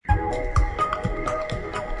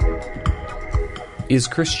Is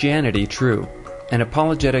Christianity True? An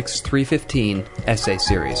Apologetics 315 essay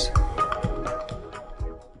series.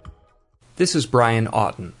 This is Brian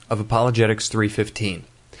Auten of Apologetics 315.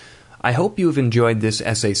 I hope you have enjoyed this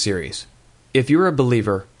essay series. If you're a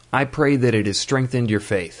believer, I pray that it has strengthened your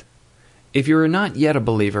faith. If you are not yet a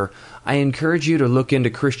believer, I encourage you to look into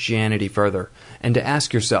Christianity further and to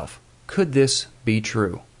ask yourself, could this be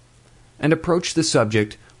true? And approach the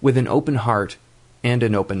subject with an open heart and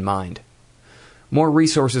an open mind. More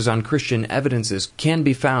resources on Christian evidences can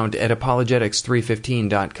be found at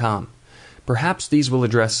apologetics315.com. Perhaps these will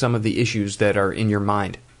address some of the issues that are in your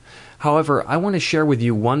mind. However, I want to share with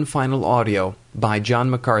you one final audio by John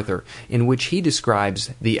MacArthur in which he describes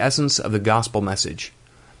the essence of the gospel message.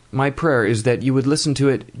 My prayer is that you would listen to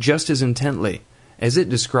it just as intently as it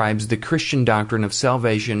describes the Christian doctrine of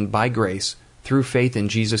salvation by grace through faith in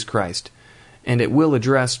Jesus Christ, and it will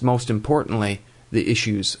address, most importantly, the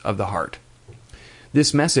issues of the heart.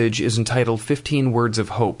 This message is entitled 15 Words of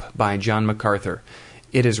Hope by John MacArthur.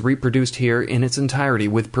 It is reproduced here in its entirety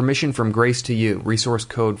with permission from Grace to You, resource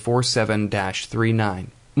code 47-39.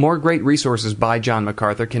 More great resources by John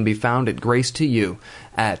MacArthur can be found at Grace to You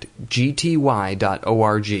at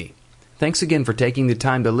gty.org. Thanks again for taking the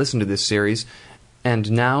time to listen to this series. And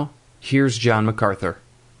now, here's John MacArthur.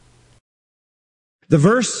 The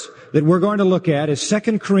verse that we're going to look at is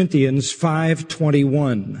 2 Corinthians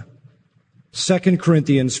 5:21. 2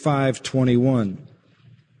 Corinthians 5:21.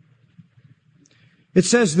 It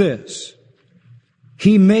says this,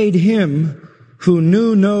 He made him who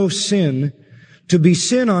knew no sin to be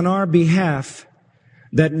sin on our behalf,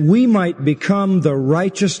 that we might become the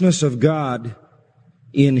righteousness of God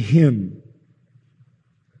in him.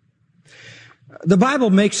 The Bible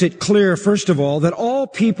makes it clear, first of all, that all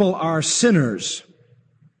people are sinners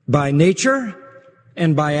by nature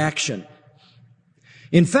and by action.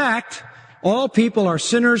 In fact, all people are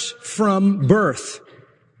sinners from birth.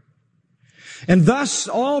 And thus,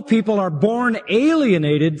 all people are born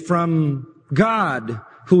alienated from God,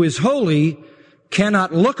 who is holy,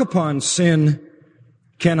 cannot look upon sin,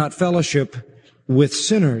 cannot fellowship with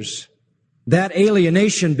sinners. That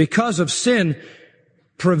alienation, because of sin,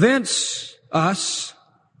 prevents us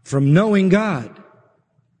from knowing God.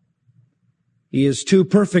 He is too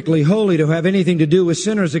perfectly holy to have anything to do with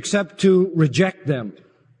sinners except to reject them.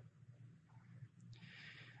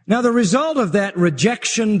 Now, the result of that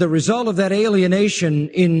rejection, the result of that alienation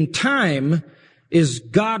in time is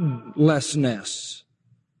godlessness.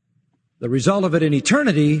 The result of it in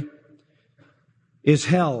eternity is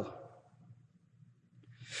hell.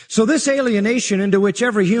 So this alienation into which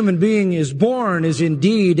every human being is born is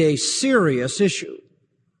indeed a serious issue.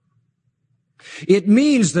 It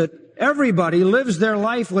means that everybody lives their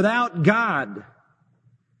life without God.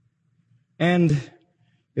 And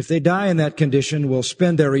if they die in that condition, will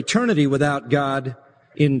spend their eternity without God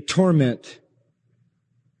in torment.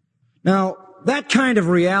 Now, that kind of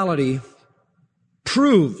reality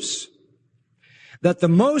proves that the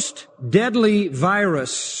most deadly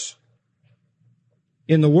virus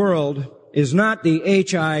in the world is not the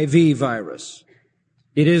HIV virus.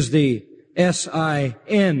 It is the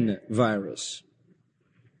SIN virus.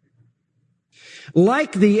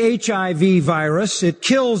 Like the HIV virus, it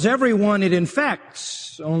kills everyone it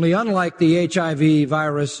infects. Only unlike the HIV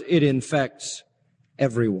virus, it infects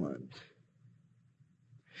everyone.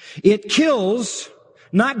 It kills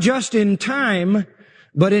not just in time,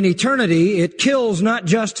 but in eternity. It kills not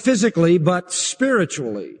just physically, but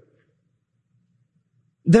spiritually.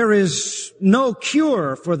 There is no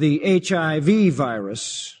cure for the HIV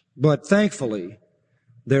virus, but thankfully,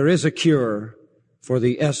 there is a cure for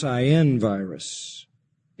the SIN virus.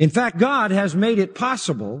 In fact, God has made it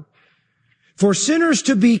possible for sinners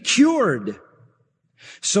to be cured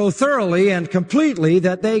so thoroughly and completely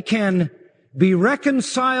that they can be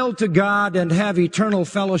reconciled to God and have eternal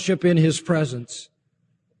fellowship in His presence.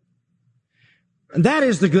 And that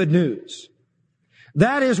is the good news.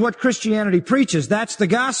 That is what Christianity preaches. That's the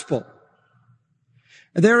gospel.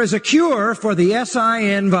 There is a cure for the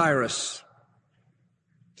SIN virus,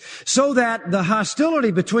 so that the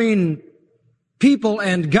hostility between people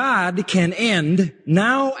and God can end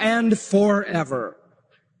now and forever.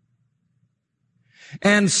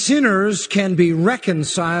 And sinners can be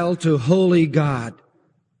reconciled to holy God.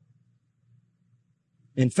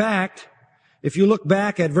 In fact, if you look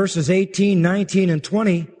back at verses 18, 19, and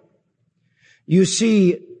 20, you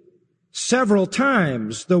see several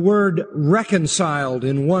times the word reconciled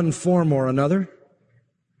in one form or another.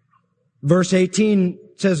 Verse 18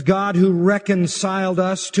 says, God who reconciled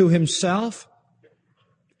us to Himself.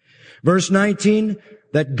 Verse 19,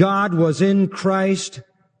 that God was in Christ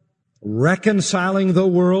reconciling the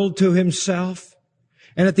world to himself.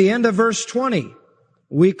 And at the end of verse 20,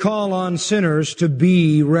 we call on sinners to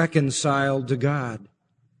be reconciled to God.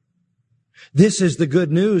 This is the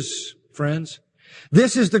good news, friends.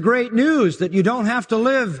 This is the great news, that you don't have to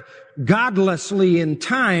live godlessly in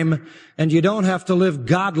time, and you don't have to live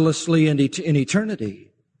godlessly in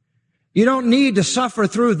eternity. You don't need to suffer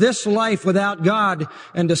through this life without God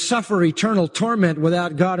and to suffer eternal torment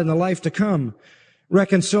without God in the life to come.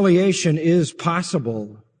 Reconciliation is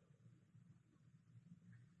possible.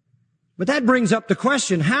 But that brings up the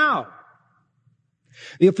question, how?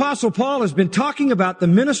 The Apostle Paul has been talking about the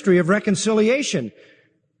ministry of reconciliation.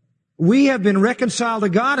 We have been reconciled to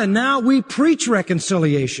God, and now we preach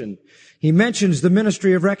reconciliation. He mentions the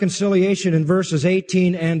ministry of reconciliation in verses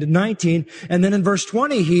 18 and 19, and then in verse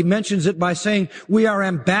 20 he mentions it by saying, we are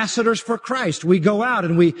ambassadors for Christ. We go out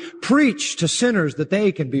and we preach to sinners that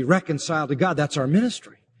they can be reconciled to God. That's our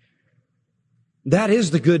ministry. That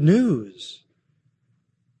is the good news.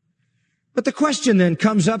 But the question then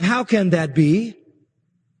comes up, how can that be?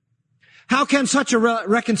 How can such a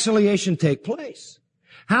reconciliation take place?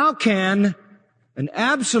 How can an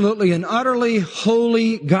absolutely and utterly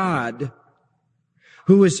holy God,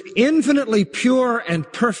 who is infinitely pure and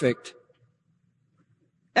perfect,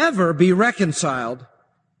 ever be reconciled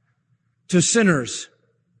to sinners?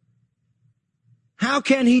 How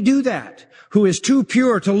can he do that, who is too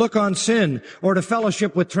pure to look on sin or to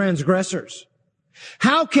fellowship with transgressors?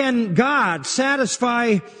 How can God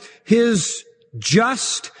satisfy his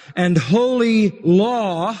just and holy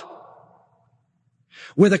law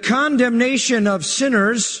with a condemnation of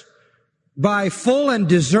sinners by full and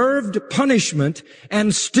deserved punishment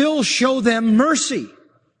and still show them mercy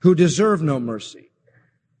who deserve no mercy?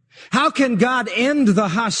 How can God end the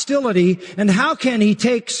hostility, and how can he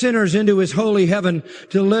take sinners into his holy heaven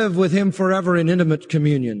to live with him forever in intimate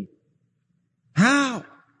communion? How?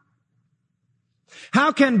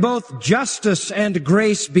 How can both justice and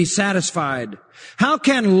grace be satisfied? How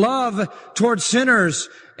can love toward sinners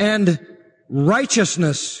and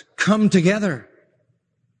righteousness come together?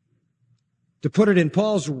 To put it in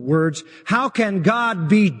Paul's words, how can God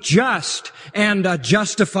be just and a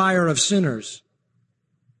justifier of sinners?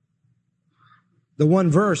 The one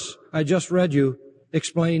verse I just read you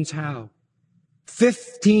explains how.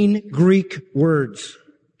 15 Greek words.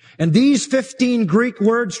 And these 15 Greek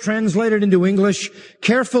words translated into English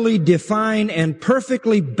carefully define and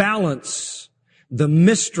perfectly balance the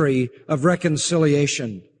mystery of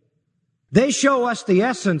reconciliation. They show us the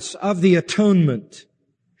essence of the atonement.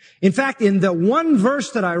 In fact, in the one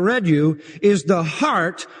verse that I read you is the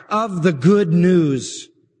heart of the good news.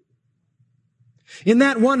 In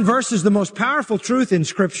that one verse is the most powerful truth in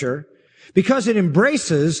Scripture, because it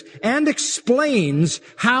embraces and explains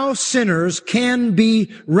how sinners can be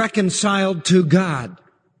reconciled to God.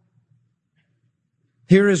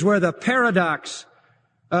 Here is where the paradox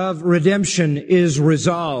of redemption is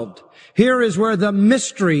resolved. Here is where the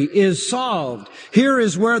mystery is solved. Here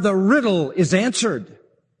is where the riddle is answered.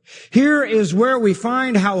 Here is where we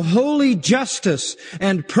find how holy justice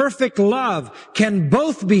and perfect love can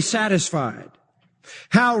both be satisfied.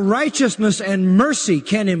 How righteousness and mercy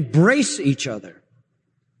can embrace each other.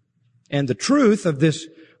 And the truth of this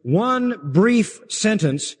one brief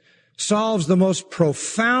sentence solves the most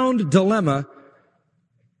profound dilemma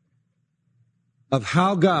of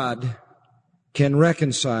how God can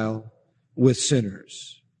reconcile with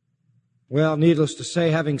sinners. Well, needless to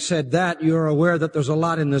say, having said that, you're aware that there's a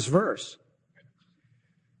lot in this verse.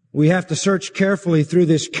 We have to search carefully through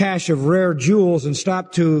this cache of rare jewels and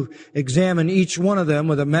stop to examine each one of them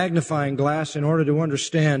with a magnifying glass in order to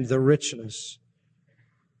understand the richness.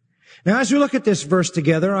 Now, as we look at this verse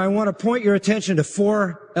together, I want to point your attention to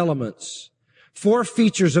four elements, four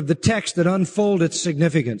features of the text that unfold its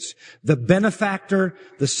significance: the benefactor,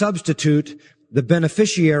 the substitute, the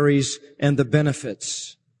beneficiaries, and the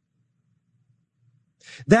benefits.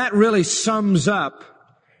 That really sums up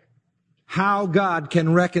how God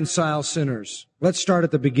can reconcile sinners. Let's start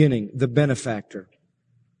at the beginning, the benefactor.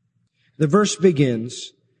 The verse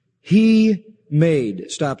begins, He made.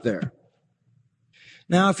 Stop there.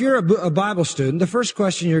 Now, if you're a Bible student, the first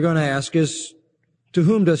question you're going to ask is, to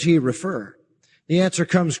whom does He refer? The answer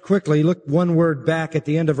comes quickly. Look one word back at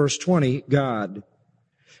the end of verse 20, God.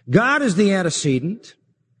 God is the antecedent.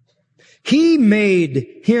 He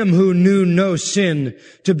made Him who knew no sin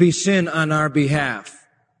to be sin on our behalf.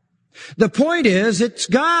 The point is, it's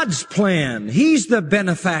God's plan. He's the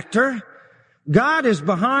benefactor. God is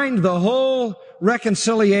behind the whole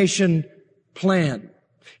reconciliation plan.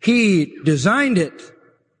 He designed it.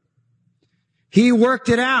 He worked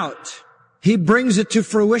it out. He brings it to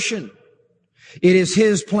fruition. It is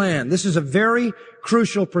His plan. This is a very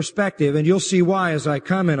crucial perspective, and you'll see why as I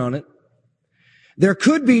comment on it. There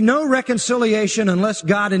could be no reconciliation unless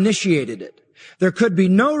God initiated it. There could be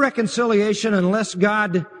no reconciliation unless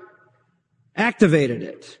God activated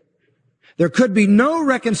it. There could be no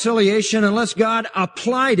reconciliation unless God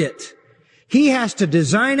applied it. He has to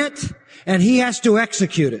design it, and He has to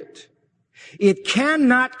execute it. It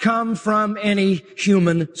cannot come from any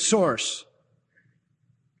human source.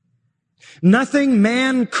 Nothing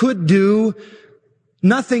man could do,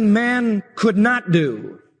 nothing man could not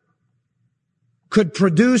do, could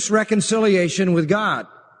produce reconciliation with God.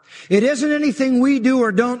 It isn't anything we do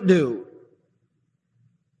or don't do.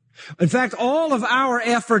 In fact, all of our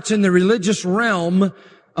efforts in the religious realm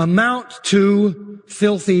amount to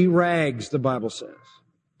filthy rags, the Bible says.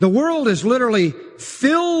 The world is literally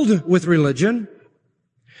filled with religion,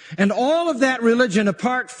 and all of that religion,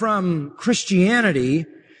 apart from Christianity,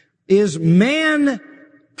 is man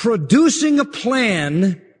producing a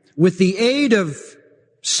plan with the aid of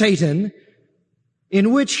Satan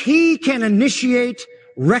in which he can initiate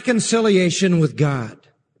reconciliation with God.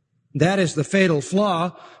 That is the fatal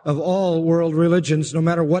flaw of all world religions, no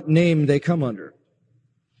matter what name they come under.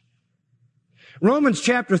 Romans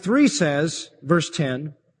chapter 3 says, verse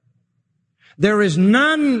 10, there is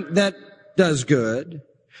none that does good.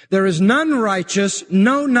 There is none righteous,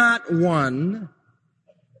 no, not one.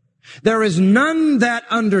 There is none that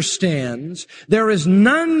understands. There is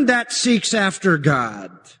none that seeks after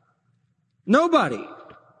God. Nobody.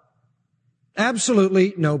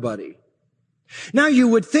 Absolutely nobody. Now you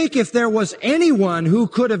would think if there was anyone who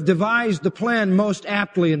could have devised the plan most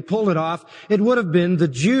aptly and pulled it off, it would have been the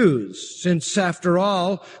Jews, since after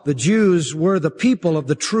all, the Jews were the people of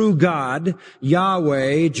the true God,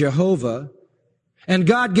 Yahweh, Jehovah. And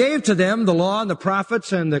God gave to them the law and the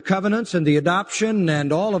prophets and the covenants and the adoption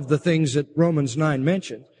and all of the things that Romans 9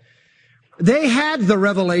 mentioned. They had the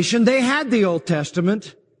revelation, they had the Old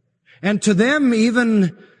Testament, and to them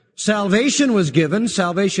even salvation was given.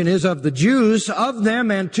 Salvation is of the Jews. Of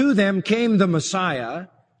them and to them came the Messiah.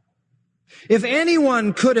 If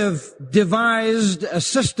anyone could have devised a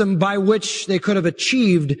system by which they could have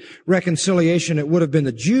achieved reconciliation, it would have been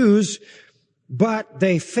the Jews, but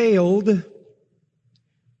they failed.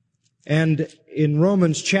 And in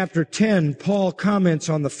Romans chapter 10, Paul comments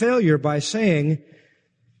on the failure by saying,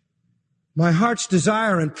 my heart's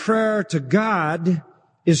desire and prayer to God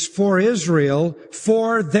is for Israel,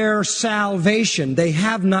 for their salvation. They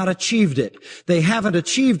have not achieved it. They haven't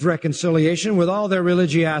achieved reconciliation with all their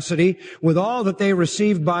religiosity, with all that they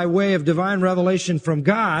received by way of divine revelation from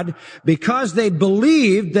God, because they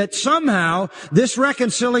believed that somehow this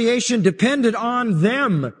reconciliation depended on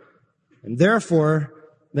them. And therefore,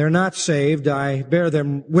 they're not saved. I bear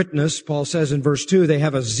them witness. Paul says in verse 2, they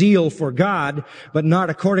have a zeal for God, but not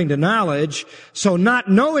according to knowledge. So not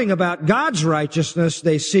knowing about God's righteousness,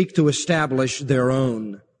 they seek to establish their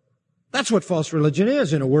own. That's what false religion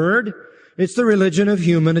is, in a word. It's the religion of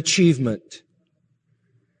human achievement.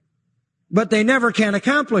 But they never can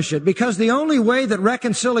accomplish it, because the only way that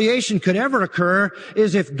reconciliation could ever occur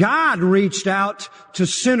is if God reached out to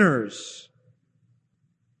sinners.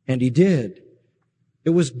 And He did.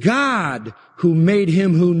 It was God who made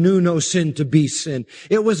Him who knew no sin to be sin.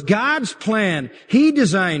 It was God's plan. He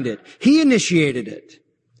designed it. He initiated it.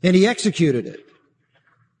 And He executed it.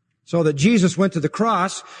 So that Jesus went to the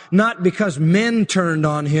cross, not because men turned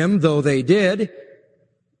on Him, though they did.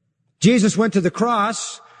 Jesus went to the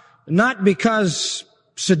cross, not because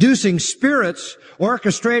seducing spirits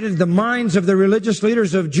orchestrated the minds of the religious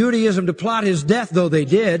leaders of Judaism to plot His death, though they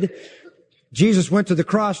did. Jesus went to the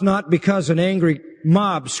cross not because an angry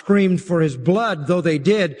mob screamed for His blood, though they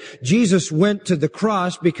did. Jesus went to the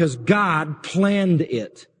cross because God planned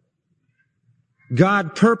it.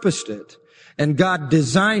 God purposed it, and God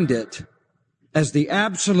designed it as the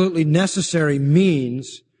absolutely necessary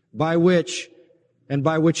means by which, and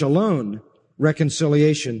by which alone,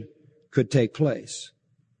 reconciliation could take place.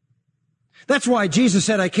 That's why Jesus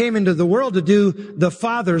said, I came into the world to do the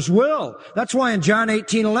Father's will. That's why in John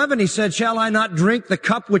 18:11 He said, shall I not drink the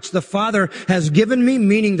cup which the Father has given me,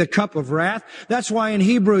 meaning the cup of wrath? That's why in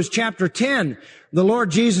Hebrews chapter 10, the Lord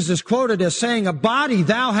Jesus is quoted as saying, a body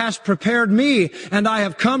thou hast prepared me, and I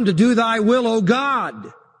have come to do thy will, O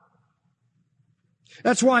God.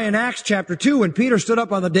 That's why in Acts chapter 2, when Peter stood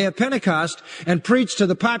up on the day of Pentecost and preached to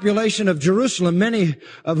the population of Jerusalem, many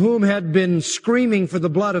of whom had been screaming for the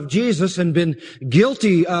blood of Jesus and been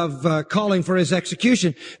guilty of calling for His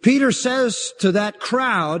execution, Peter says to that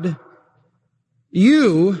crowd,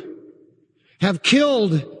 you have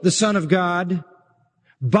killed the Son of God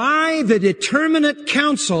by the determinate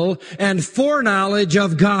counsel and foreknowledge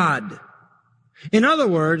of God. In other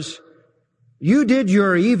words, you did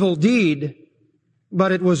your evil deed,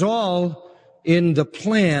 but it was all in the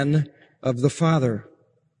plan of the Father.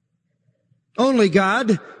 Only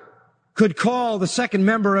God could call the second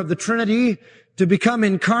member of the Trinity to become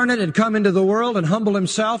incarnate and come into the world and humble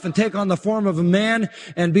himself and take on the form of a man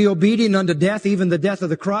and be obedient unto death, even the death of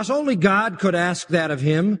the cross. Only God could ask that of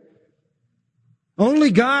him.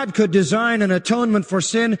 Only God could design an atonement for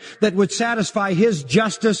sin that would satisfy His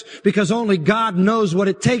justice, because only God knows what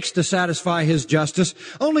it takes to satisfy His justice.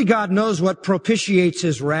 Only God knows what propitiates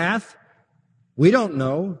His wrath. We don't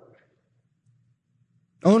know.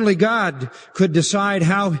 Only God could decide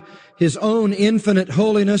how His own infinite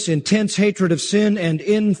holiness, intense hatred of sin, and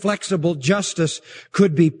inflexible justice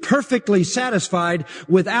could be perfectly satisfied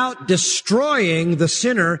without destroying the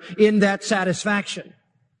sinner in that satisfaction.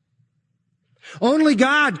 Only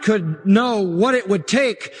God could know what it would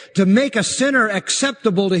take to make a sinner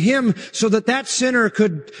acceptable to Him so that that sinner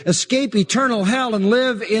could escape eternal hell and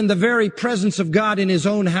live in the very presence of God in His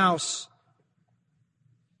own house.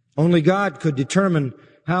 Only God could determine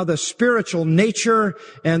how the spiritual nature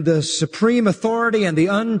and the supreme authority and the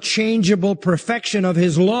unchangeable perfection of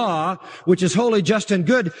His law, which is holy, just, and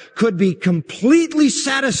good, could be completely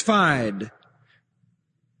satisfied,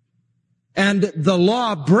 and the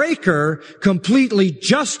lawbreaker completely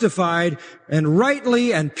justified and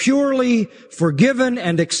rightly and purely forgiven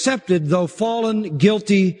and accepted, though fallen,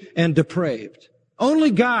 guilty, and depraved.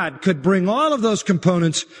 Only God could bring all of those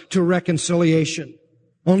components to reconciliation.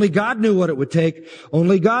 Only God knew what it would take.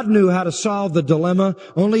 Only God knew how to solve the dilemma.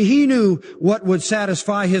 Only He knew what would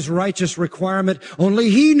satisfy His righteous requirement.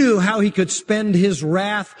 Only He knew how He could spend His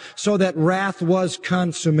wrath so that wrath was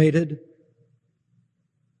consummated.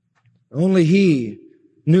 Only He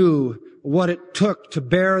knew what it took to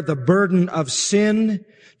bear the burden of sin,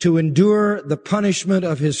 to endure the punishment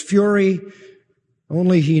of His fury.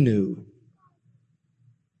 Only He knew.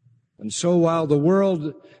 And so while the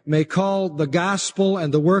world may call the gospel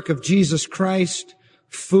and the work of Jesus Christ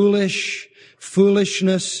foolishness,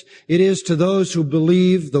 it is to those who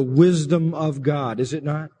believe the wisdom of God, is it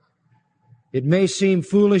not? It may seem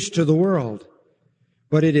foolish to the world,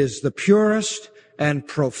 but it is the purest and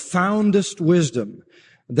profoundest wisdom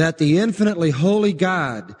that the infinitely holy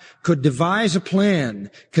God could devise a plan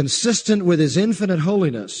consistent with His infinite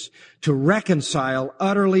holiness to reconcile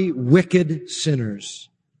utterly wicked sinners.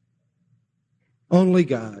 Only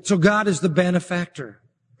God. So God is the benefactor.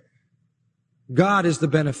 God is the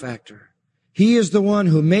benefactor. He is the one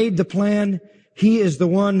who made the plan. He is the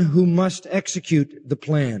one who must execute the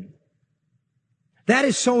plan. That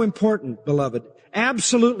is so important, beloved.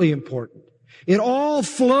 Absolutely important. It all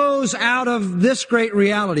flows out of this great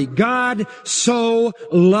reality. God so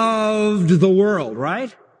loved the world,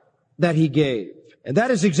 right? That He gave. And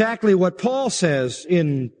that is exactly what Paul says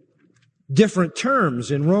in different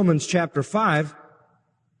terms in Romans chapter 5.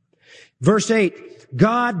 Verse 8,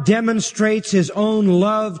 God demonstrates His own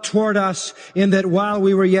love toward us in that while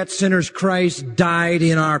we were yet sinners, Christ died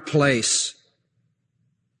in our place.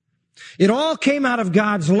 It all came out of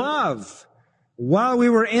God's love. While we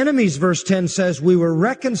were enemies, verse 10 says, we were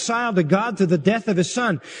reconciled to God through the death of His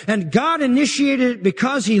Son. And God initiated it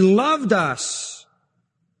because He loved us.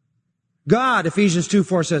 God, Ephesians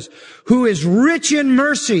 2:4 says, who is rich in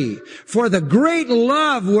mercy for the great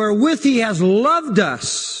love wherewith He has loved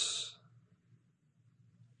us,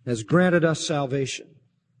 has granted us salvation.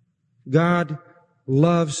 God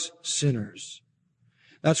loves sinners.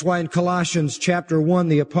 That's why in Colossians chapter 1,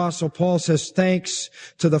 the Apostle Paul says, thanks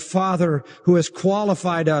to the Father who has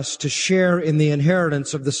qualified us to share in the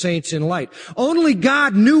inheritance of the saints in light. Only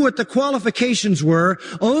God knew what the qualifications were.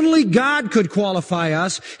 Only God could qualify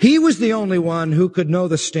us. He was the only one who could know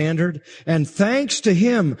the standard. And thanks to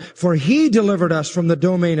Him, for He delivered us from the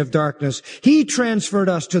domain of darkness. He transferred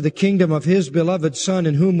us to the kingdom of His beloved Son,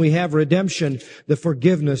 in whom we have redemption, the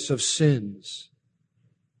forgiveness of sins.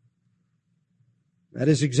 That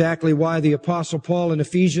is exactly why the Apostle Paul in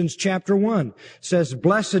Ephesians chapter 1 says,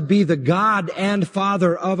 blessed be the God and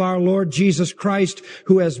Father of our Lord Jesus Christ,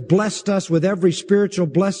 who has blessed us with every spiritual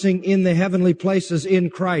blessing in the heavenly places in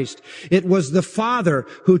Christ. It was the Father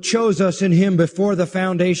who chose us in Him before the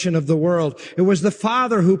foundation of the world. It was the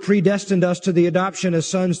Father who predestined us to the adoption as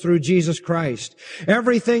sons through Jesus Christ.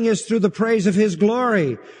 Everything is through the praise of His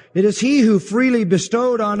glory. It is He who freely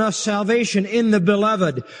bestowed on us salvation in the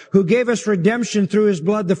Beloved, who gave us redemption through His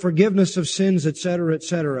blood, the forgiveness of sins, etc.,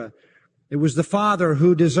 etc. It was the Father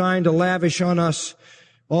who designed to lavish on us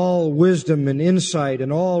all wisdom and insight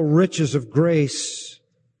and all riches of grace.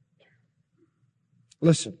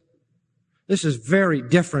 Listen, this is very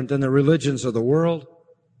different than the religions of the world.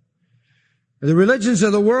 The religions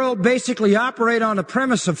of the world basically operate on the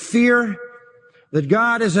premise of fear, that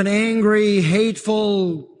God is an angry,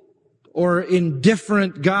 hateful, or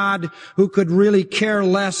indifferent God who could really care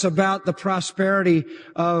less about the prosperity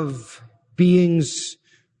of beings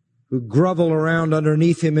who grovel around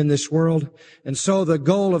underneath him in this world. And so the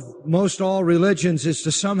goal of most all religions is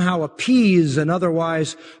to somehow appease an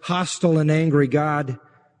otherwise hostile and angry God.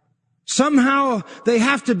 Somehow they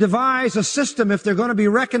have to devise a system if they're going to be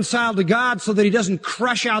reconciled to God so that he doesn't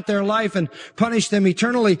crush out their life and punish them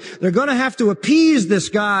eternally. They're going to have to appease this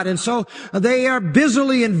God. And so they are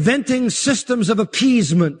busily inventing systems of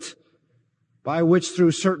appeasement by which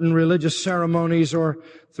through certain religious ceremonies or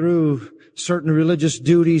through certain religious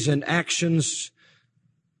duties and actions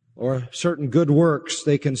or certain good works,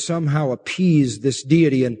 they can somehow appease this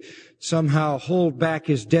deity and somehow hold back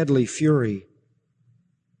his deadly fury.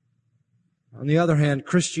 On the other hand,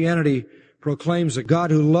 Christianity proclaims a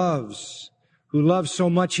God who loves so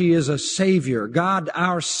much he is a Savior. God,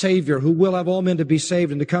 our Savior, who will have all men to be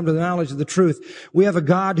saved and to come to the knowledge of the truth. We have a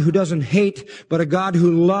God who doesn't hate, but a God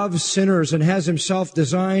who loves sinners and has himself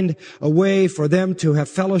designed a way for them to have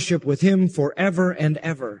fellowship with him forever and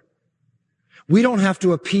ever. We don't have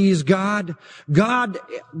to appease God. God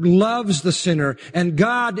loves the sinner, and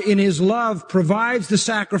God in his love provides the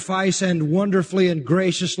sacrifice and wonderfully and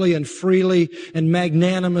graciously and freely and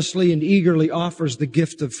magnanimously and eagerly offers the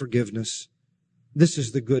gift of forgiveness. This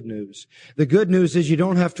is the good news. The good news is you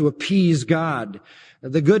don't have to appease God.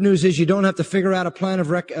 The good news is you don't have to figure out a plan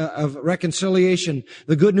of reconciliation.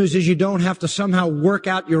 The good news is you don't have to somehow work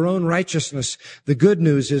out your own righteousness. The good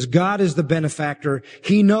news is God is the benefactor.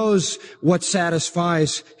 He knows what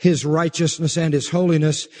satisfies his righteousness and his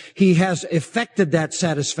holiness. He has effected that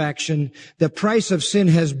satisfaction. The price of sin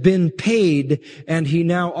has been paid, and he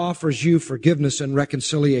now offers you forgiveness and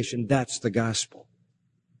reconciliation. That's the gospel.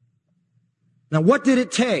 Now, what did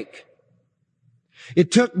it take? It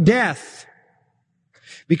took death.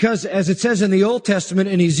 Because as it says in the Old Testament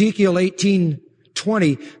in Ezekiel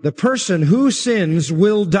 18:20, the person who sins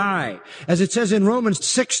will die. As it says in Romans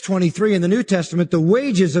 6:23 in the New Testament, the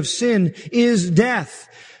wages of sin is death.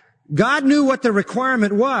 God knew what the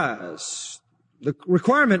requirement was. The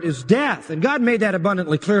requirement is death. And God made that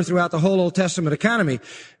abundantly clear throughout the whole Old Testament economy,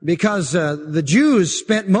 because the Jews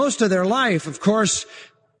spent most of their life, of course,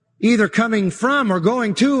 either coming from or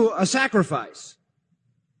going to a sacrifice.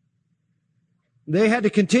 They had to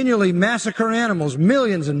continually massacre animals,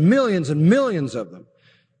 millions and millions and millions of them,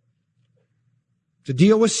 to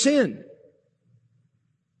deal with sin,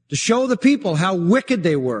 to show the people how wicked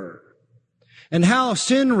they were and how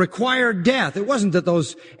sin required death. It wasn't that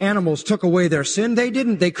those animals took away their sin. They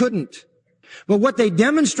didn't. They couldn't. But what they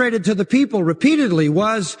demonstrated to the people repeatedly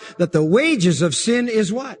was that the wages of sin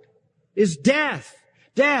is what? Is death.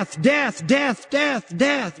 Death, death, death, death,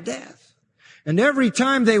 death, death. And every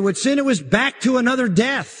time they would sin, it was back to another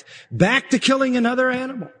death, back to killing another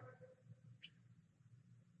animal.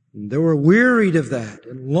 And they were wearied of that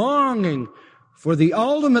and longing for the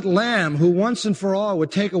ultimate Lamb who once and for all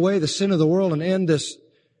would take away the sin of the world and end this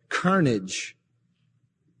carnage.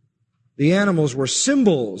 The animals were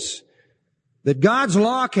symbols that God's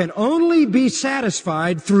law can only be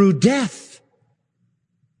satisfied through death.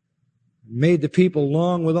 It made the people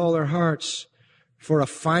long with all their hearts for a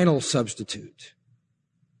final substitute.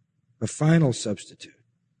 A final substitute.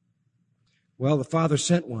 Well, the Father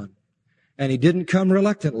sent one, and he didn't come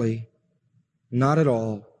reluctantly. Not at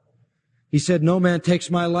all. He said, "No man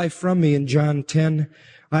takes my life from me," in John 10.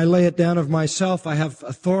 "I lay it down of myself. I have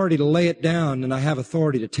authority to lay it down, and I have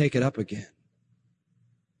authority to take it up again."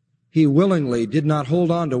 He willingly did not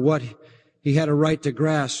hold on to what he had a right to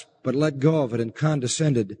grasp, but let go of it and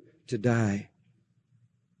condescended to die.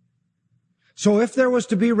 So if there was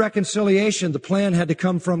to be reconciliation, the plan had to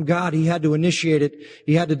come from God. He had to initiate it.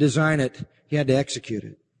 He had to design it. He had to execute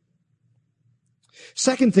it.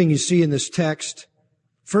 Second thing you see in this text,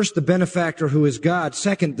 first, the benefactor who is God.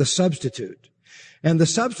 Second, the substitute. And the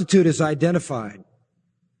substitute is identified.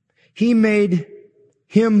 He made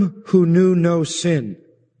him who knew no sin.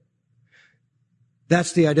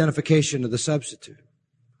 That's the identification of the substitute.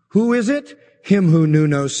 Who is it? Him who knew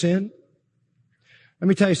no sin. Let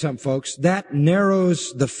me tell you something, folks. That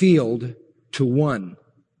narrows the field to one.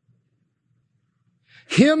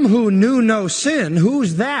 Him who knew no sin,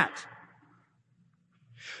 who's that?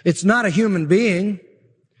 It's not a human being,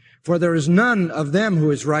 for there is none of them who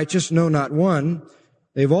is righteous, no, not one.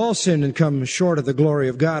 They've all sinned and come short of the glory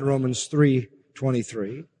of God, Romans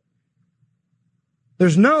 3:23.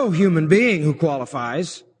 There's no human being who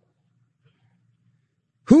qualifies.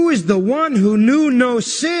 Who is the one who knew no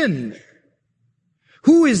sin?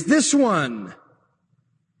 Who is this one?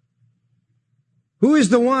 Who is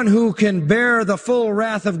the one who can bear the full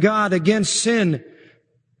wrath of God against sin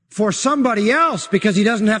for somebody else because he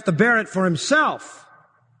doesn't have to bear it for himself?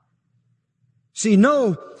 See,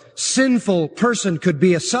 no sinful person could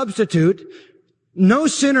be a substitute. No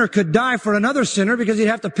sinner could die for another sinner because he'd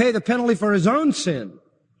have to pay the penalty for his own sin.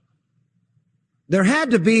 There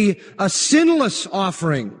had to be a sinless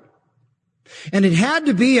offering. And it had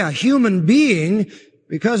to be a human being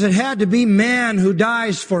because it had to be man who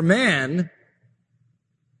dies for man.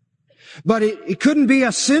 But it couldn't be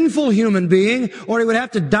a sinful human being, or he would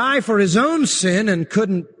have to die for his own sin and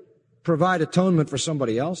couldn't provide atonement for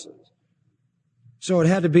somebody else's. So it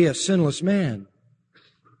had to be a sinless man.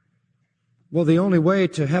 Well, the only way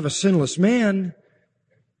to have a sinless man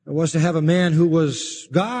was to have a man who was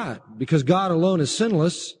God, because God alone is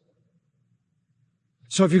sinless.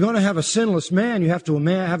 So if you're going to have a sinless man, you have to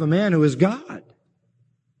have a man who is God.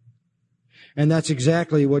 And that's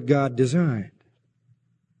exactly what God designed.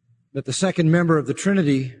 That the second member of the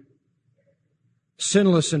Trinity,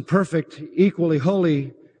 sinless and perfect, equally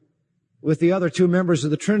holy with the other two members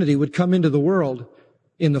of the Trinity, would come into the world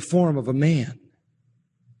in the form of a man.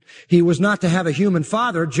 He was not to have a human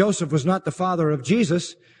father. Joseph was not the father of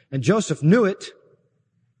Jesus, and Joseph knew it.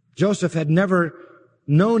 Joseph had never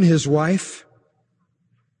known his wife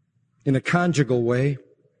in a conjugal way.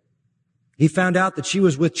 He found out that she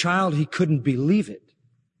was with child. He couldn't believe it.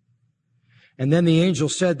 And then the angel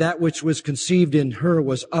said that which was conceived in her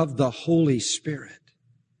was of the Holy Spirit.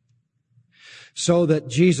 So that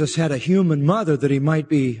Jesus had a human mother that he might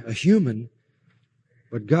be a human,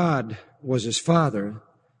 but God was his father,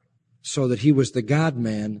 so that he was the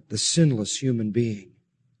God-man, the sinless human being.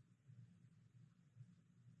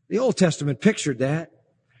 The Old Testament pictured that,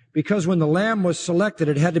 because when the lamb was selected,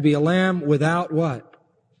 it had to be a lamb without what?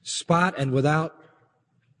 Spot and without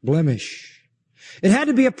blemish. It had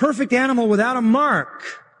to be a perfect animal without a mark,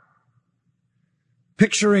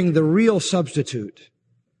 picturing the real substitute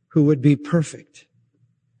who would be perfect.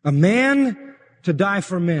 A man to die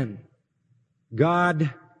for men,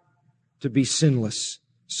 God to be sinless,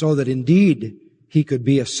 so that indeed he could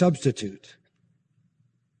be a substitute.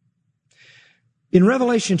 In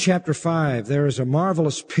Revelation chapter 5, there is a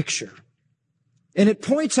marvelous picture, and it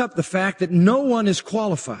points up the fact that no one is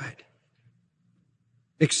qualified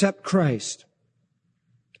except Christ.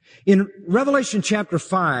 In Revelation chapter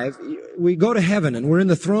 5, we go to heaven and we're in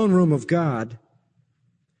the throne room of God.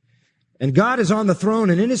 And God is on the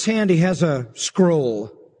throne, and in his hand he has a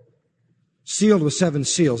scroll sealed with 7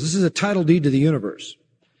 seals. This is a title deed to the universe.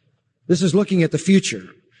 This is looking at the future,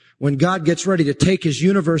 when God gets ready to take his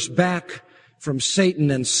universe back from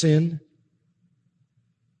Satan and sin,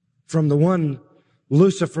 from the one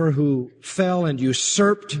Lucifer who fell and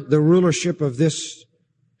usurped the rulership of this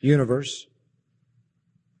universe.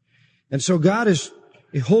 And so God is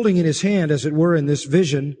holding in his hand, as it were, in this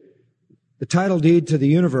vision, the title deed to the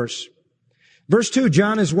universe. Verse 2,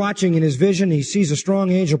 John is watching in his vision. He sees a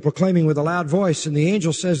strong angel proclaiming with a loud voice, and the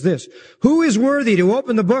angel says this, "Who is worthy to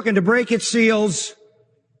open the book and to break its seals?"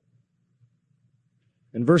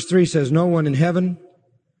 And verse 3 says, "No one in heaven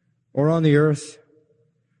or on the earth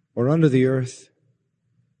or under the earth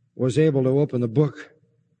was able to open the book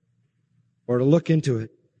or to look into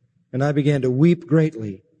it. And I began to weep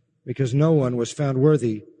greatly, because no one was found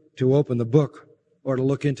worthy to open the book or to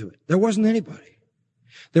look into it." There wasn't anybody.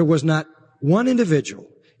 There was not one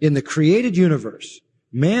individual in the created universe,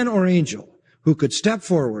 man or angel, who could step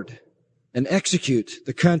forward and execute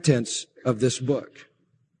the contents of this book.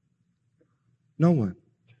 No one.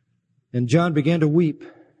 And John began to weep.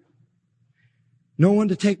 No one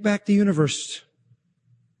to take back the universe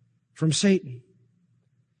from Satan.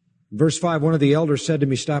 Verse 5, one of the elders said to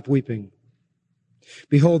me, "Stop weeping.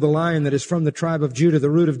 Behold, the Lion that is from the tribe of Judah, the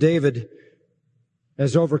root of David,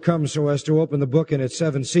 has overcome so as to open the book and its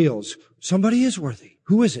 7 seals." Somebody is worthy.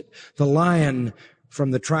 Who is it? The Lion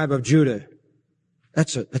from the tribe of Judah.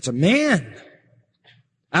 That's a man.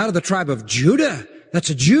 Out of the tribe of Judah. That's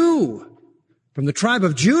a Jew. From the tribe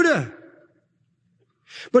of Judah.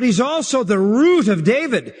 But he's also the root of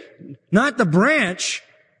David. Not the branch.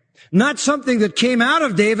 Not something that came out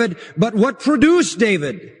of David, but what produced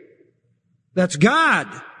David. That's God.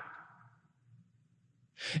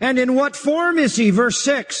 And in what form is he? Verse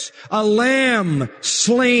 6, a lamb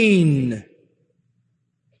slain.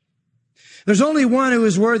 There's only one who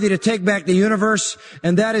is worthy to take back the universe,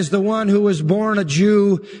 and that is the one who was born a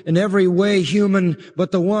Jew, in every way human,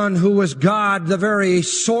 but the one who was God, the very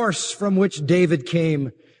source from which David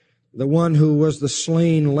came, the one who was the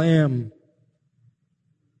slain lamb.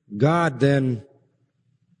 God then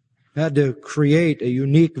had to create a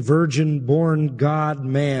unique virgin-born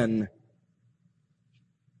God-man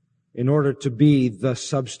in order to be the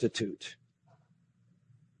substitute.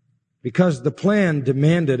 Because the plan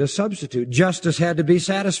demanded a substitute. Justice had to be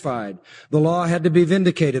satisfied. The law had to be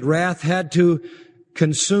vindicated. Wrath had to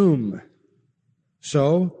consume.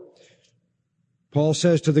 So, Paul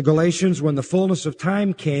says to the Galatians, when the fullness of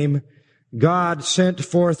time came, God sent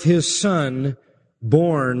forth His Son,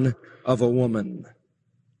 born of a woman.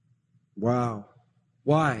 Wow.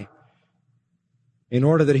 Why? In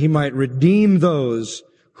order that He might redeem those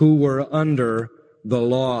who were under the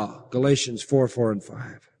law. Galatians 4 and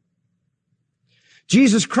 5.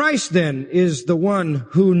 Jesus Christ, then, is the one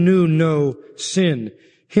who knew no sin.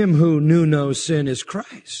 Him who knew no sin is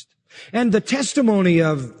Christ. And the testimony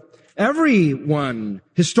of everyone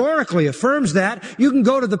historically affirms that. You can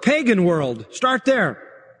go to the pagan world. Start there.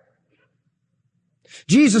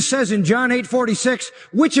 Jesus says in John 8:46,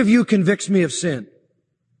 which of you convicts me of sin?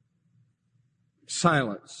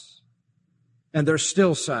 Silence. And there's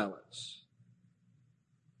still silence.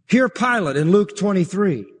 Hear Pilate in Luke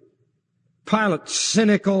 23. Pilate,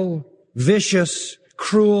 cynical, vicious,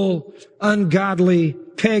 cruel, ungodly,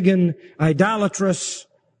 pagan, idolatrous.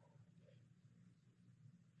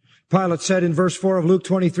 Pilate said in verse 4 of Luke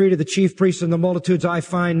 23 to the chief priests and the multitudes, I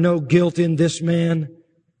find no guilt in this man.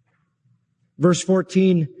 Verse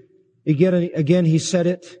 14, again he said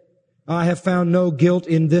it, I have found no guilt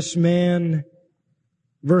in this man.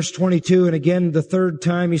 Verse 22, and again the third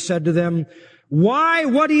time he said to them, why,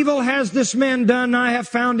 what evil has this man done? I have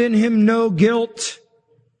found in him no guilt.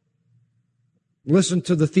 Listen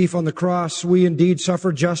to the thief on the cross. We indeed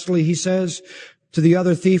suffer justly, he says. To the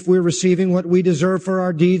other thief, we're receiving what we deserve for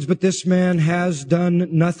our deeds, but this man has done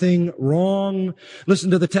nothing wrong.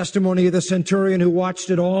 Listen to the testimony of the centurion who watched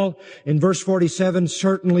it all. In verse 47,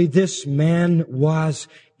 certainly this man was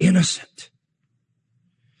innocent.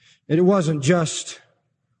 It wasn't just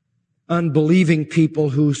unbelieving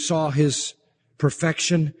people who saw his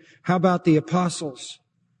perfection. How about the apostles?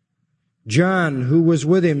 John, who was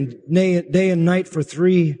with him day and night for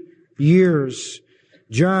 3 years.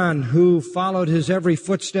 John, who followed his every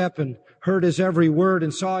footstep and heard his every word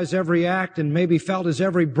and saw his every act and maybe felt his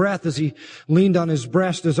every breath as he leaned on his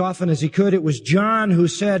breast as often as he could. It was John who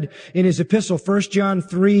said in his epistle, 1 John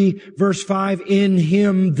 3, verse 5, in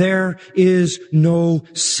him there is no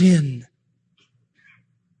sin.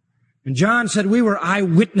 And John said we were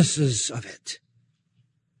eyewitnesses of it.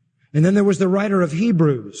 And then there was the writer of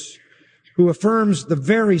Hebrews who affirms the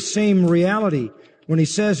very same reality when he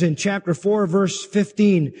says in chapter 4, verse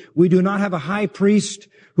 15, we do not have a high priest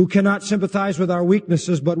who cannot sympathize with our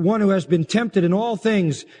weaknesses, but one who has been tempted in all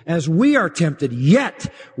things as we are tempted, yet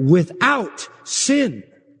without sin.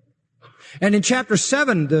 And in chapter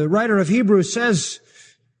 7, the writer of Hebrews says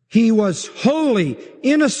he was holy,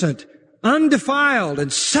 innocent, undefiled,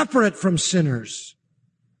 and separate from sinners.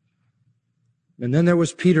 And then there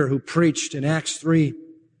was Peter who preached in Acts 3,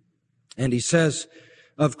 and he says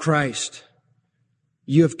of Christ,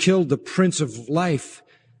 you have killed the Prince of Life,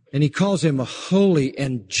 and he calls him a holy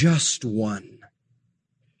and just one.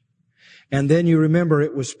 And then you remember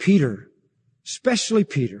it was Peter, especially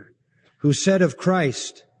Peter, who said of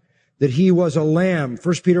Christ that he was a lamb,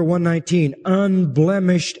 1 Peter 1:19,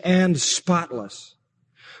 unblemished and spotless,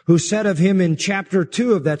 who said of him in chapter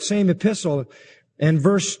 2 of that same epistle, and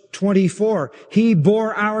verse 24, he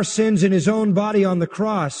bore our sins in his own body on the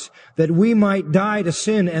cross that we might die to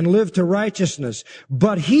sin and live to righteousness.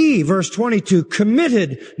 But he, verse 22,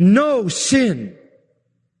 committed no sin.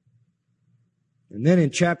 And then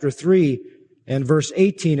in chapter 3 and verse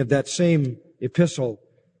 18 of that same epistle,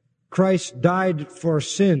 Christ died for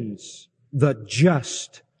sins, the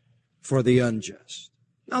just for the unjust.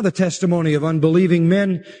 Now the testimony of unbelieving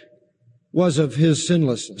men was of his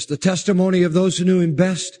sinlessness. The testimony of those who knew him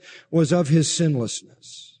best was of his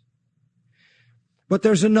sinlessness. But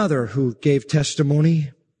there's another who gave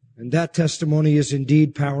testimony, and that testimony is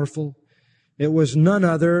indeed powerful. It was none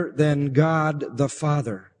other than God the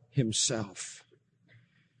Father himself.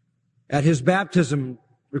 At his baptism,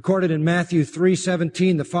 recorded in Matthew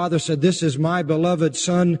 3:17, the Father said, this is my beloved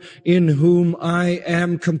Son in whom I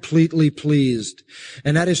am completely pleased.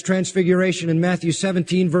 And at his transfiguration in Matthew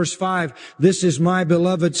 17 verse 5, this is my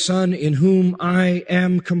beloved Son in whom I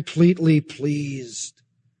am completely pleased.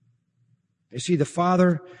 You see, the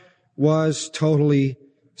Father was totally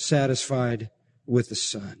satisfied with the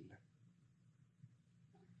Son.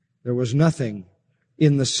 There was nothing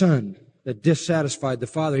in the Son that dissatisfied the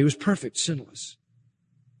Father. He was perfect, sinless.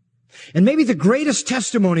 And maybe the greatest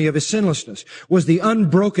testimony of his sinlessness was the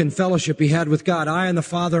unbroken fellowship he had with God. I and the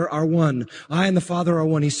Father are one. I and the Father are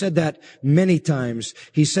one. He said that many times.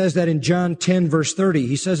 He says that in John 10 verse 30.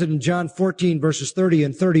 He says it in John 14 verses 30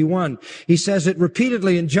 and 31. He says it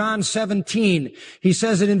repeatedly in John 17. He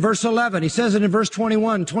says it in verse 11. He says it in verse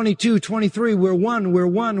 21, 22, 23. We're one, we're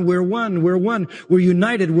one, we're one, we're one. We're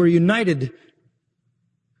united, we're united.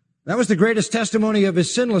 That was the greatest testimony of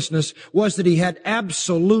his sinlessness, was that he had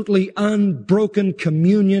absolutely unbroken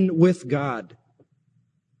communion with God.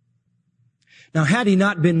 Now, had he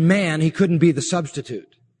not been man, he couldn't be the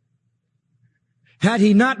substitute. Had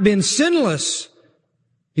he not been sinless,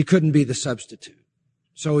 he couldn't be the substitute.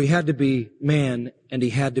 So he had to be man and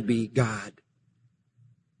he had to be God.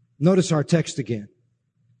 Notice our text again.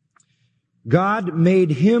 God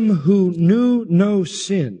made him who knew no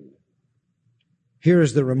sin. Here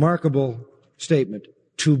is the remarkable statement,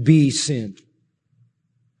 to be sin.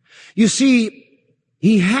 You see,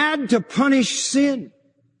 he had to punish sin.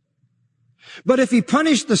 But if he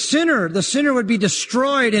punished the sinner would be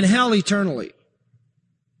destroyed in hell eternally.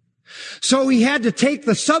 So he had to take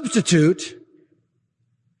the substitute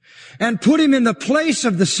and put him in the place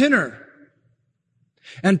of the sinner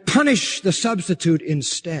and punish the substitute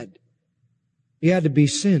instead. He had to be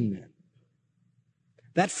sin, then.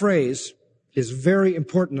 That phrase is very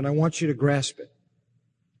important, and I want you to grasp it.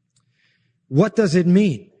 What does it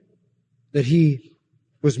mean that he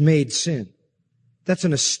was made sin? That's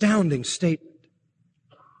an astounding statement.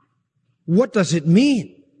 What does it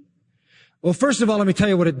mean? Well, first of all, let me tell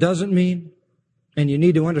you what it doesn't mean, and you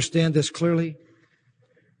need to understand this clearly.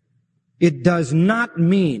 It does not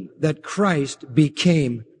mean that Christ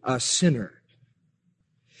became a sinner.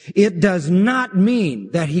 It does not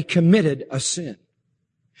mean that he committed a sin.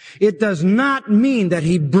 It does not mean that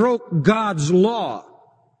he broke God's law.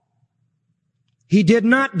 He did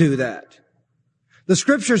not do that. The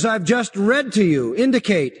scriptures I've just read to you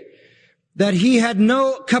indicate that he had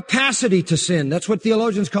no capacity to sin. That's what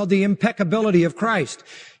theologians call the impeccability of Christ.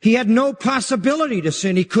 He had no possibility to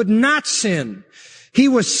sin. He could not sin. He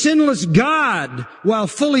was sinless God while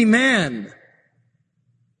fully man.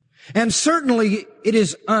 And certainly it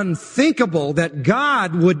is unthinkable that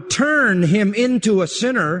God would turn him into a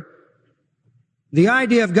sinner. The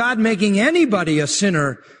idea of God making anybody a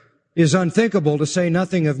sinner is unthinkable, to say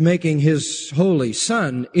nothing of making his holy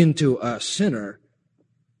Son into a sinner.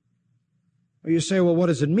 Well, you say, well, what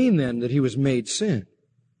does it mean then that he was made sin?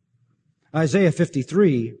 Isaiah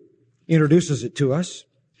 53 introduces it to us.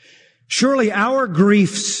 Surely our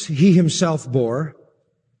griefs he himself bore.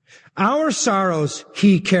 Our sorrows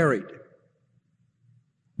he carried.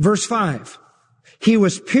 Verse 5. He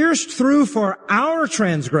was pierced through for our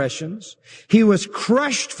transgressions. He was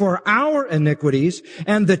crushed for our iniquities.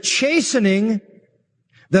 And the chastening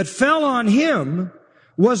that fell on him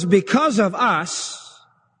was because of us.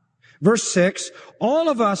 Verse 6. All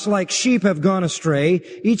of us like sheep have gone astray.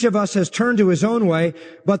 Each of us has turned to his own way.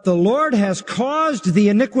 But the Lord has caused the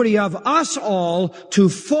iniquity of us all to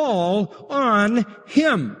fall on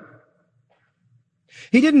him.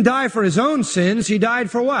 He didn't die for his own sins. He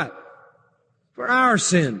died for what? For our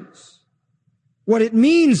sins. What it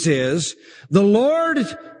means is the Lord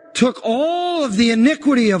took all of the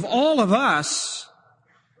iniquity of all of us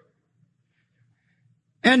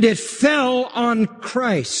and it fell on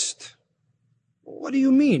Christ. What do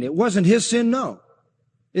you mean? It wasn't his sin? No.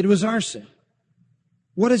 It was our sin.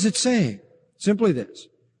 What is it saying? Simply this.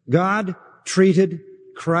 God treated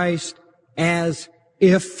Christ as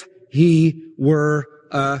if he were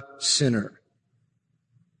a sinner.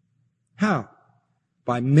 How?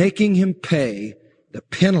 By making him pay the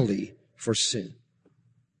penalty for sin,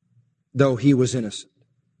 though he was innocent.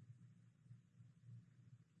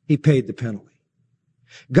 He paid the penalty.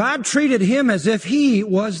 God treated him as if he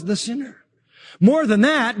was the sinner. More than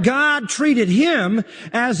that, God treated him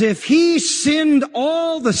as if he sinned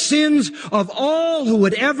all the sins of all who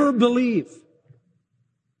would ever believe.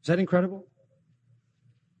 Is that incredible?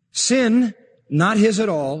 Sin, not his at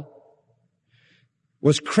all,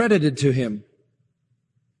 was credited to him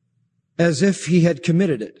as if he had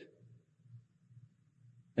committed it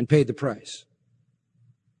and paid the price.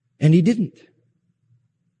 And he didn't.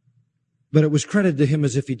 But it was credited to him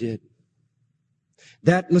as if he did.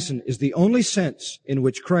 That, listen, is the only sense in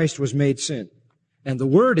which Christ was made sin. And the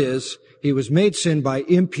word is, he was made sin by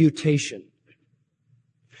imputation.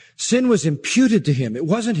 Sin was imputed to him. It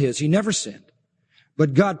wasn't his. He never sinned.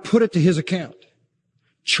 But God put it to his account,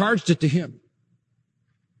 charged it to him,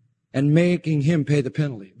 and making him pay the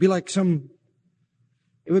penalty.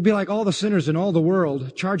 It would be like all the sinners in all the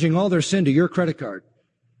world charging all their sin to your credit card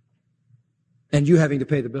and you having to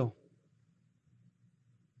pay the bill.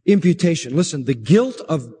 Imputation. Listen, the guilt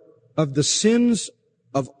of the sins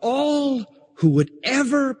of all who would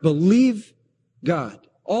ever believe God,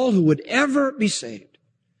 all who would ever be saved,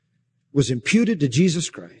 was imputed to Jesus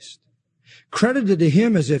Christ, credited to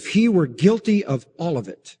him as if he were guilty of all of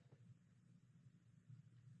it.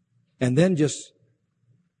 And then just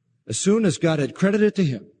as soon as God had credited it to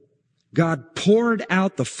him, God poured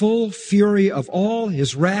out the full fury of all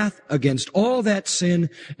his wrath against all that sin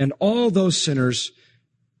and all those sinners,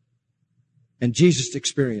 and Jesus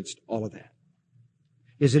experienced all of that.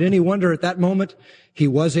 Is it any wonder at that moment he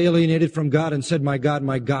was alienated from God and said, my God,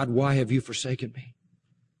 why have you forsaken me?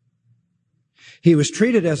 He was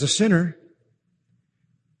treated as a sinner.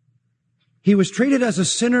 He was treated as a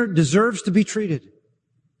sinner deserves to be treated,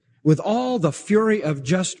 with all the fury of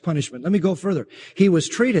just punishment. Let me go further. He was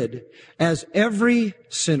treated as every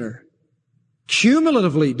sinner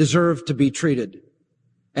cumulatively deserved to be treated,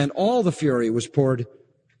 and all the fury was poured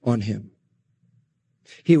on him.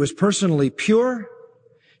 He was personally pure.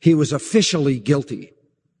 He was officially guilty.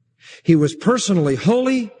 He was personally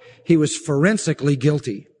holy. He was forensically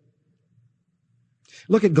guilty.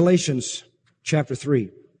 Look at Galatians chapter 3.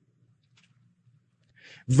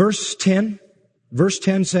 Verse 10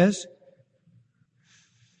 says,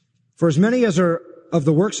 for as many as are of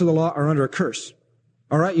the works of the law are under a curse.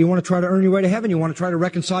 All right, you want to try to earn your way to heaven? You want to try to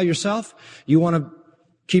reconcile yourself? You want to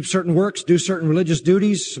keep certain works, do certain religious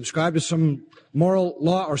duties, subscribe to some moral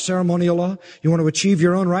law or ceremonial law? You want to achieve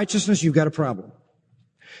your own righteousness? You've got a problem.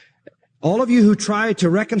 All of you who try to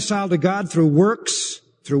reconcile to God through works,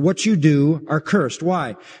 through what you do, are cursed.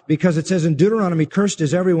 Why? Because it says in Deuteronomy, cursed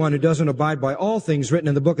is everyone who doesn't abide by all things written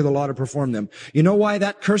in the book of the law to perform them. You know why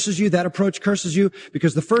that curses you? That approach curses you?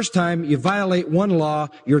 Because the first time you violate one law,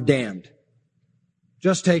 you're damned.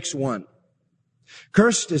 Just takes one.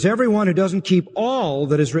 Cursed is everyone who doesn't keep all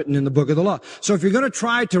that is written in the book of the law. So if you're going to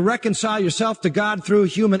try to reconcile yourself to God through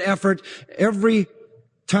human effort, every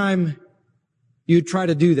time you try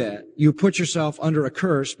to do that, you put yourself under a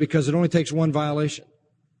curse because it only takes one violation.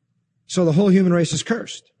 So the whole human race is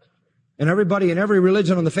cursed. And everybody in every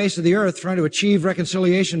religion on the face of the earth trying to achieve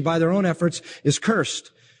reconciliation by their own efforts is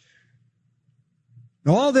cursed.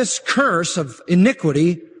 Now, all this curse of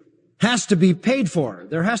iniquity has to be paid for.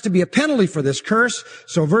 There has to be a penalty for this curse.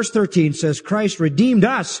 So verse 13 says, Christ redeemed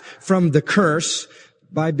us from the curse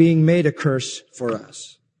by being made a curse for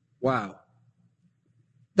us. Wow.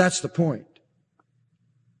 That's the point.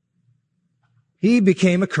 He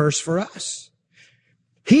became a curse for us.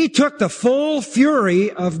 He took the full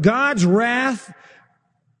fury of God's wrath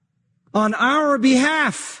on our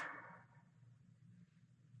behalf.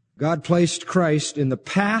 God placed Christ in the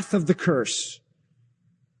path of the curse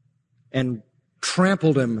and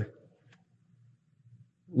trampled him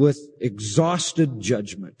with exhausted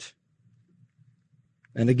judgment.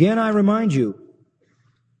 And again, I remind you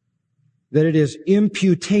that it is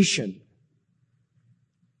imputation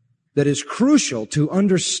that is crucial to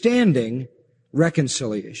understanding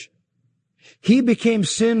reconciliation. He became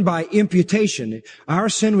sin by imputation. Our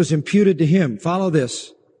sin was imputed to him. Follow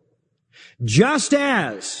this. Just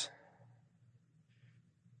as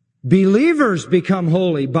believers become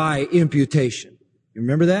holy by imputation. You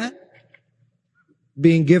remember that?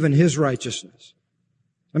 Being given his righteousness.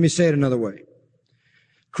 Let me say it another way.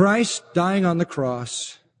 Christ dying on the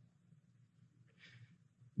cross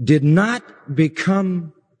did not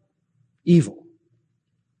become evil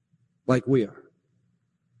like we are.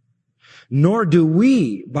 Nor do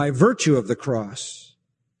we, by virtue of the cross,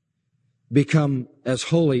 become as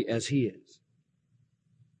holy as he is.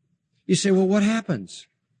 You say, well, what happens?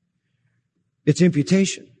 It's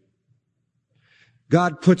imputation.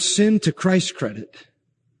 God puts sin to Christ's credit,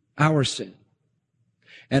 our sin,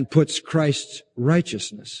 and puts Christ's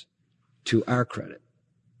righteousness to our credit.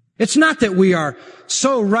 It's not that we are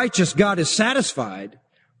so righteous God is satisfied.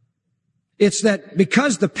 It's that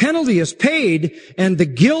because the penalty is paid and the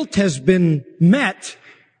guilt has been met,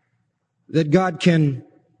 that God can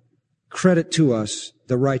credit to us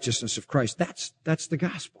the righteousness of Christ. That's the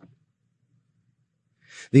gospel.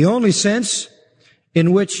 The only sense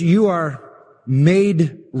in which you are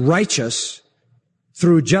made righteous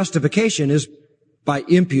through justification is by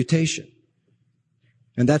imputation.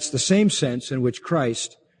 And that's the same sense in which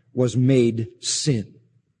Christ was made sin.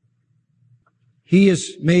 He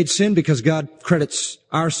is made sin because God credits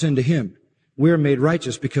our sin to him. We're made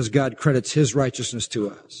righteous because God credits his righteousness to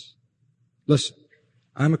us. Listen,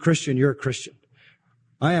 I'm a Christian, you're a Christian.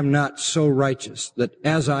 I am not so righteous that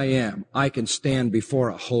as I am, I can stand before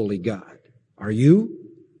a holy God. Are you?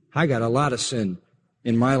 I got a lot of sin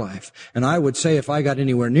in my life. And I would say if I got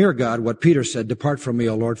anywhere near God, what Peter said, depart from me,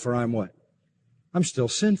 O Lord, for I'm what? I'm still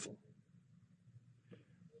sinful.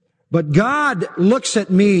 But God looks at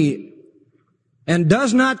me and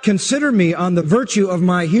does not consider me on the virtue of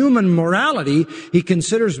my human morality. He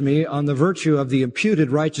considers me on the virtue of the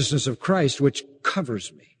imputed righteousness of Christ, which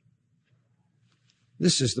covers me.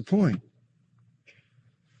 This is the point.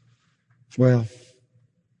 Well,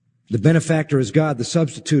 the benefactor is God, the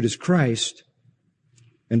substitute is Christ,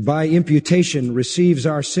 and by imputation receives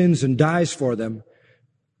our sins and dies for them,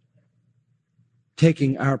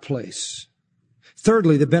 taking our place.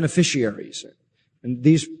 Thirdly, the beneficiaries. And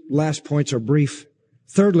these last points are brief.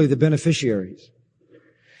 Thirdly, the beneficiaries.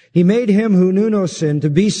 He made him who knew no sin to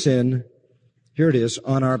be sin, here it is,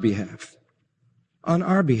 on our behalf. On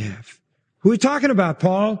our behalf. Who are we talking about,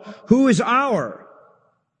 Paul? Who is our?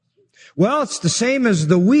 Well, it's the same as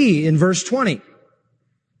the we in verse 20.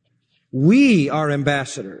 We are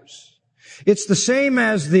ambassadors. It's the same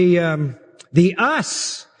as the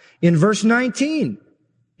us in verse 19.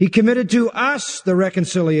 He committed to us the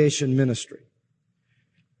reconciliation ministry.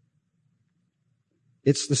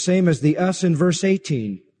 It's the same as the us in verse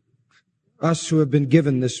 18. Us who have been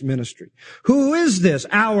given this ministry. Who is this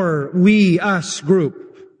our, we, us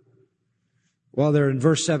group? Well, they're in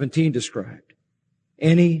verse 17 described.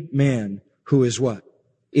 Any man who is what?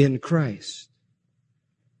 In Christ.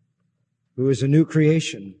 Who is a new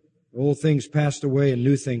creation. Old things passed away and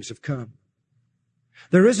new things have come.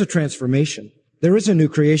 There is a transformation. There is a new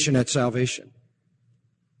creation at salvation.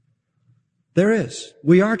 There is.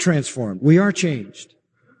 We are transformed. We are changed.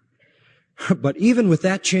 But even with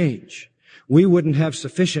that change, we wouldn't have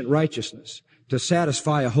sufficient righteousness to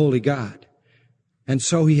satisfy a holy God. And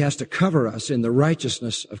so He has to cover us in the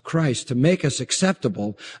righteousness of Christ to make us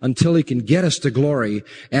acceptable until He can get us to glory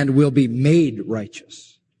and we'll be made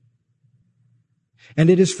righteous. And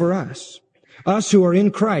it is for us who are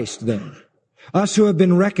in Christ then, us who have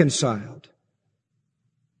been reconciled,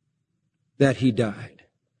 that He died.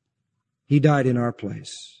 He died in our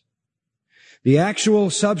place. The actual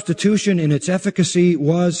substitution in its efficacy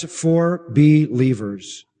was for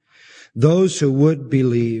believers, those who would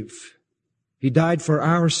believe. He died for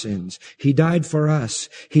our sins. He died for us.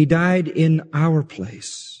 He died in our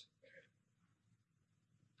place.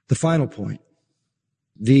 The final point,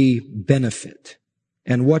 the benefit.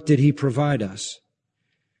 And what did He provide us?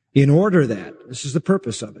 In order that, this is the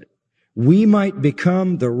purpose of it, we might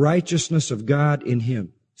become the righteousness of God in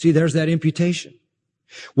Him. See, there's that imputation.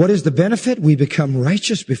 What is the benefit? We become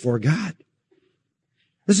righteous before God.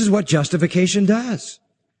 This is what justification does.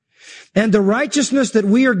 And the righteousness that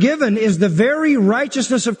we are given is the very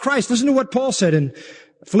righteousness of Christ. Listen to what Paul said in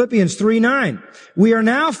Philippians 3:9. We are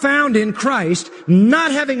now found in Christ,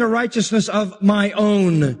 not having a righteousness of my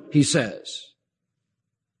own, he says.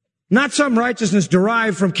 Not some righteousness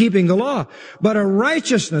derived from keeping the law, but a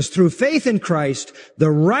righteousness through faith in Christ,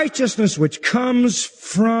 the righteousness which comes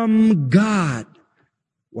from God.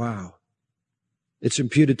 Wow. It's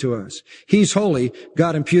imputed to us. He's holy.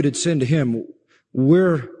 God imputed sin to Him.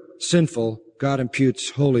 We're sinful. God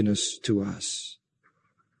imputes holiness to us.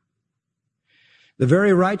 The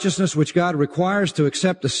very righteousness which God requires to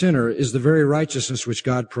accept a sinner is the very righteousness which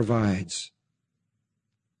God provides.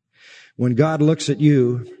 When God looks at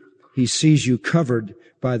you, He sees you covered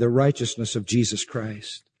by the righteousness of Jesus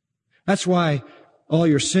Christ. That's why all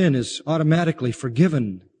your sin is automatically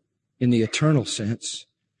forgiven in the eternal sense,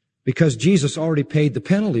 because Jesus already paid the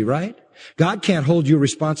penalty, right? God can't hold you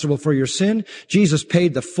responsible for your sin. Jesus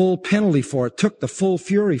paid the full penalty for it, took the full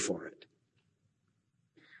fury for it.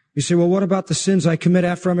 You say, well, what about the sins I commit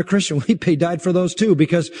after I'm a Christian? Well, He died for those too,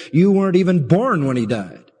 because you weren't even born when He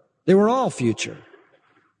died. They were all future.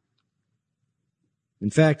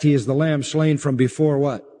 In fact, He is the Lamb slain from before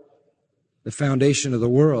what? The foundation of the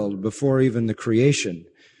world, before even the creation.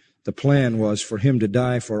 The plan was for Him to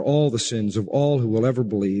die for all the sins of all who will ever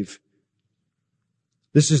believe.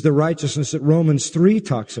 This is the righteousness that Romans 3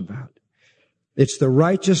 talks about. It's the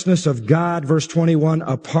righteousness of God, verse 21,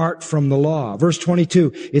 apart from the law. Verse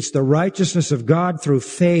 22, it's the righteousness of God through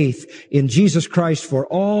faith in Jesus Christ for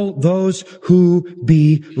all those who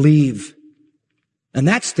believe. And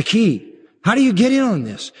that's the key. How do you get in on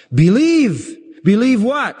this? Believe. Believe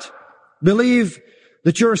what? Believe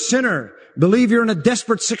that you're a sinner. Believe you're in a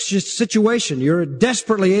desperate situation. You're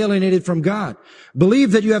desperately alienated from God.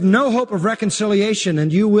 Believe that you have no hope of reconciliation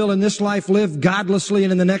and you will in this life live godlessly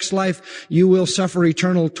and in the next life you will suffer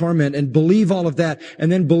eternal torment. And believe all of that, and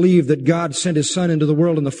then believe that God sent His Son into the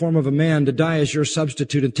world in the form of a man to die as your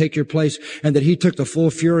substitute and take your place, and that He took the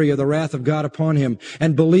full fury of the wrath of God upon Him.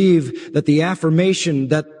 And believe that the affirmation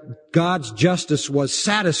that God's justice was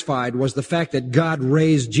satisfied was the fact that God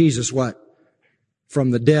raised Jesus what?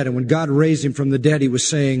 from the dead. And when God raised him from the dead, he was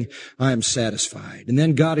saying, I am satisfied. And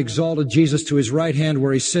then God exalted Jesus to his right hand,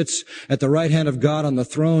 where he sits at the right hand of God on the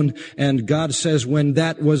throne. And God says, when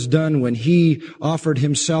that was done, when he offered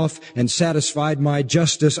himself and satisfied my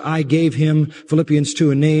justice, I gave him, Philippians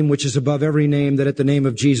 2, a name which is above every name, that at the name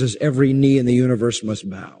of Jesus every knee in the universe must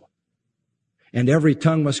bow. And every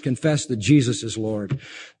tongue must confess that Jesus is Lord.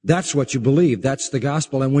 That's what you believe. That's the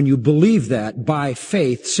gospel. And when you believe that by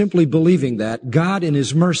faith, simply believing that, God in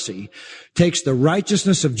his mercy takes the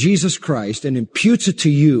righteousness of Jesus Christ and imputes it to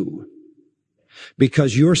you,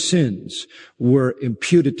 because your sins were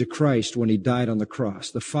imputed to Christ when he died on the cross.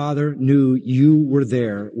 The Father knew you were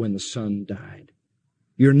there when the Son died.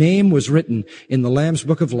 Your name was written in the Lamb's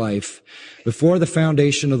Book of Life before the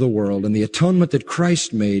foundation of the world, and the atonement that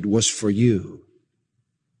Christ made was for you.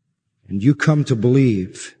 And you come to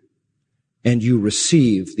believe, and you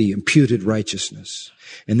receive the imputed righteousness.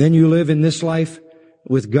 And then you live in this life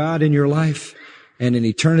with God in your life, and in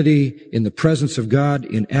eternity in the presence of God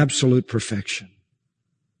in absolute perfection.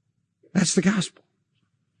 That's the gospel.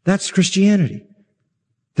 That's Christianity.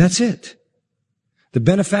 That's it. The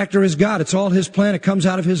benefactor is God. It's all his plan. It comes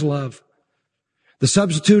out of his love. The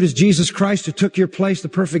substitute is Jesus Christ, who took your place, the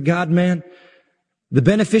perfect God-man. The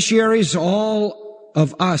beneficiaries, all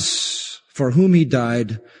of us for whom he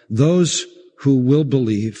died, those who will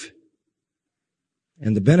believe.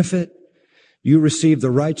 And the benefit, you receive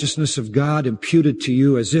the righteousness of God imputed to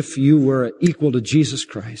you as if you were equal to Jesus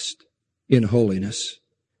Christ in holiness.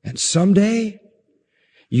 And someday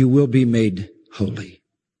you will be made holy.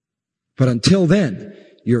 But until then,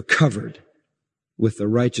 you're covered with the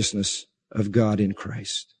righteousness of God in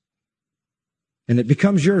Christ. And it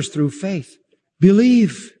becomes yours through faith.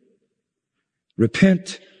 Believe.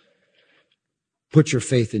 Repent. Put your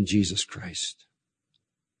faith in Jesus Christ.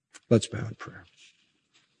 Let's bow in prayer.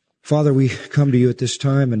 Father, we come to you at this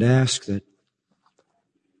time and ask that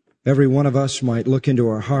every one of us might look into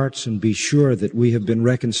our hearts and be sure that we have been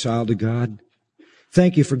reconciled to God.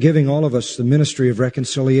 Thank you for giving all of us the ministry of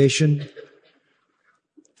reconciliation.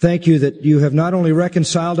 Thank you that you have not only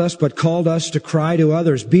reconciled us, but called us to cry to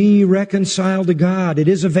others, be reconciled to God. It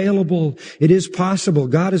is available. It is possible.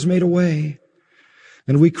 God has made a way.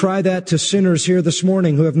 And we cry that to sinners here this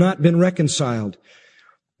morning who have not been reconciled.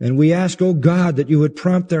 And we ask, oh God, that you would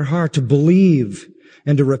prompt their heart to believe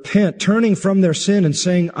and to repent, turning from their sin and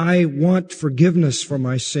saying, I want forgiveness for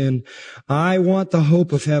my sin. I want the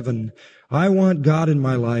hope of heaven. I want God in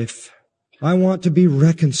my life. I want to be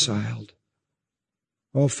reconciled.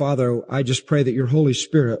 Oh, Father, I just pray that your Holy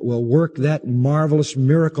Spirit will work that marvelous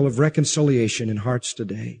miracle of reconciliation in hearts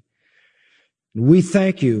today. And we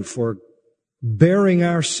thank you for bearing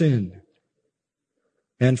our sin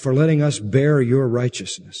and for letting us bear your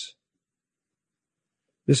righteousness.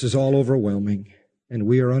 This is all overwhelming, and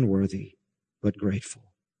we are unworthy, but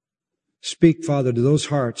grateful. Speak, Father, to those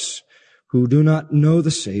hearts who do not know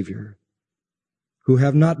the Savior, who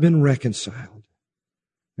have not been reconciled,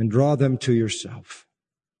 and draw them to yourself.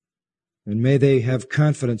 And may they have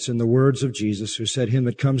confidence in the words of Jesus, who said, him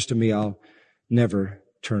that comes to me, I'll never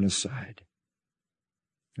turn aside.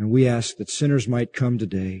 And we ask that sinners might come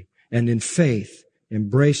today and in faith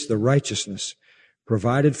embrace the righteousness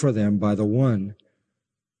provided for them by the one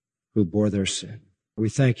who bore their sin. We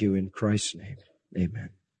thank you in Christ's name.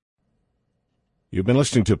 Amen. You've been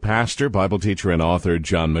listening to pastor, Bible teacher, and author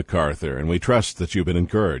John MacArthur, and we trust that you've been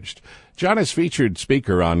encouraged. John is featured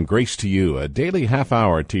speaker on Grace to You, a daily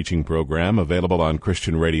half-hour teaching program available on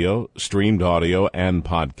Christian radio, streamed audio, and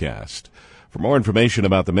podcast. For more information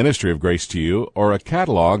about the ministry of Grace to You or a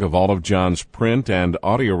catalog of all of John's print and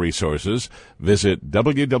audio resources, visit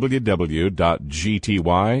www.gty.org.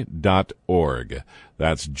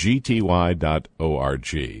 That's gty.org.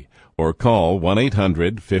 Or call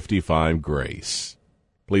 1-800-55-GRACE.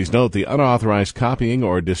 Please note the unauthorized copying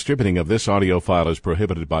or distributing of this audio file is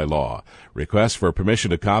prohibited by law. Requests for permission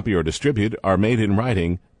to copy or distribute are made in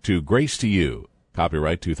writing to Grace to You.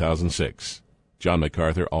 Copyright 2006. John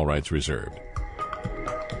MacArthur, all rights reserved.